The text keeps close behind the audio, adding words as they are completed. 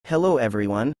Hello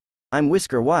everyone, I'm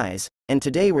Whisker Wise, and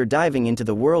today we're diving into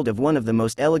the world of one of the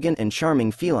most elegant and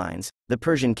charming felines, the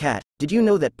Persian cat. Did you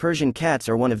know that Persian cats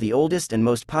are one of the oldest and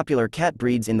most popular cat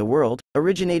breeds in the world,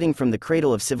 originating from the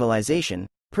cradle of civilization,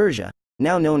 Persia,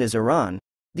 now known as Iran?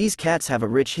 These cats have a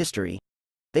rich history.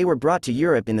 They were brought to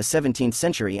Europe in the 17th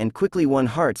century and quickly won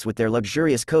hearts with their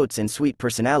luxurious coats and sweet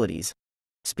personalities.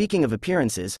 Speaking of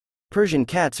appearances, Persian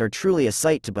cats are truly a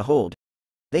sight to behold.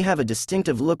 They have a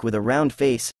distinctive look with a round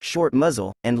face, short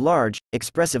muzzle, and large,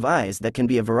 expressive eyes that can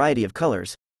be a variety of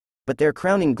colors. But their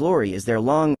crowning glory is their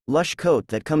long, lush coat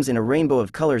that comes in a rainbow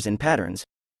of colors and patterns.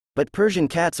 But Persian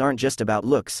cats aren't just about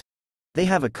looks. They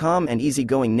have a calm and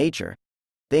easygoing nature.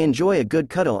 They enjoy a good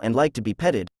cuddle and like to be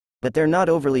petted, but they're not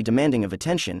overly demanding of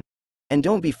attention. And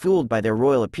don't be fooled by their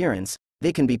royal appearance,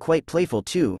 they can be quite playful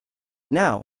too.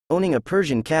 Now, owning a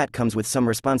Persian cat comes with some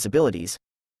responsibilities.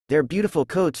 Their beautiful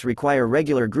coats require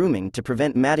regular grooming to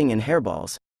prevent matting and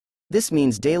hairballs. This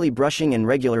means daily brushing and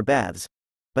regular baths.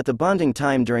 But the bonding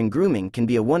time during grooming can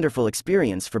be a wonderful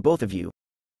experience for both of you.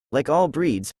 Like all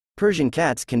breeds, Persian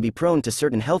cats can be prone to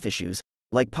certain health issues,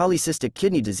 like polycystic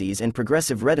kidney disease and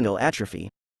progressive retinal atrophy.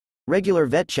 Regular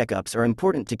vet checkups are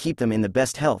important to keep them in the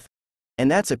best health.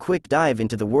 And that's a quick dive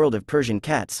into the world of Persian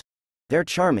cats. They're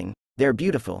charming, they're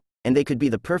beautiful, and they could be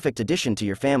the perfect addition to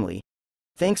your family.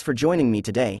 Thanks for joining me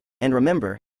today, and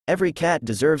remember, every cat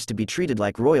deserves to be treated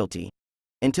like royalty.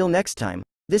 Until next time,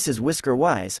 this is Whisker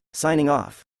Wise, signing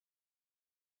off.